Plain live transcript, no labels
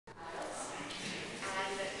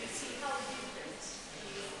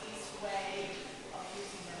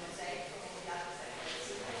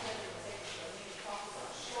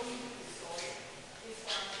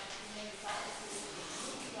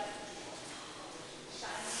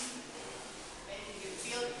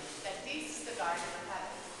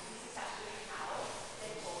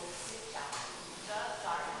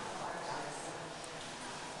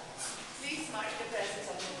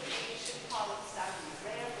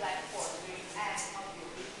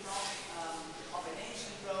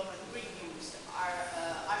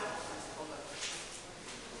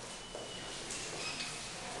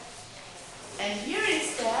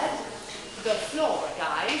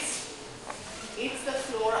It's the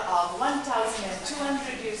floor of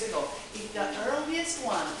 1,200 years ago. It's the earliest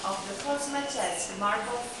one of the Mosaici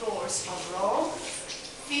marble floors of Rome.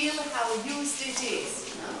 Feel how used it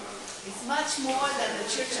is. It's much more than the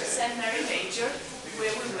Church of St. Mary Major, where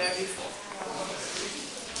we were before.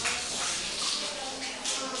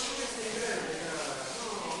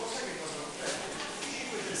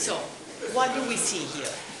 So, what do we see here?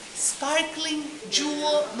 Sparkling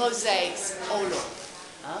jewel mosaics all over.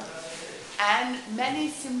 And many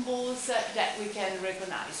symbols that we can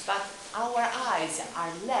recognize. But our eyes are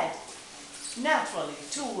led naturally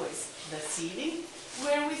towards the ceiling,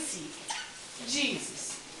 where we see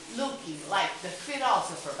Jesus looking like the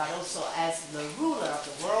philosopher, but also as the ruler of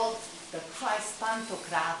the world, the Christ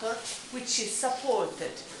Pantocrator, which is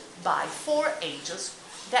supported by 4 angels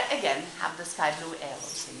that again have the sky blue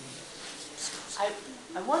arrows in here.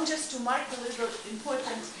 I want just to mark a little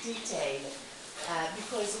important detail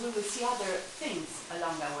because we will see other things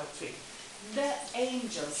along our trip. The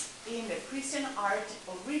angels in the Christian art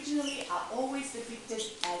originally are always depicted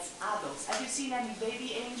as adults. Have you seen any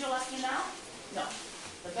baby angel up to now? No.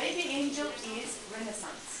 The baby angel is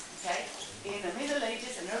Renaissance. Okay? In the Middle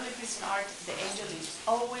Ages and early Christian art, the angel is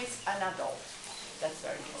always an adult. That's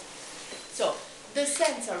very important. So, the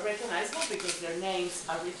saints are recognizable because their names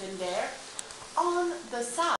are written there. On the side,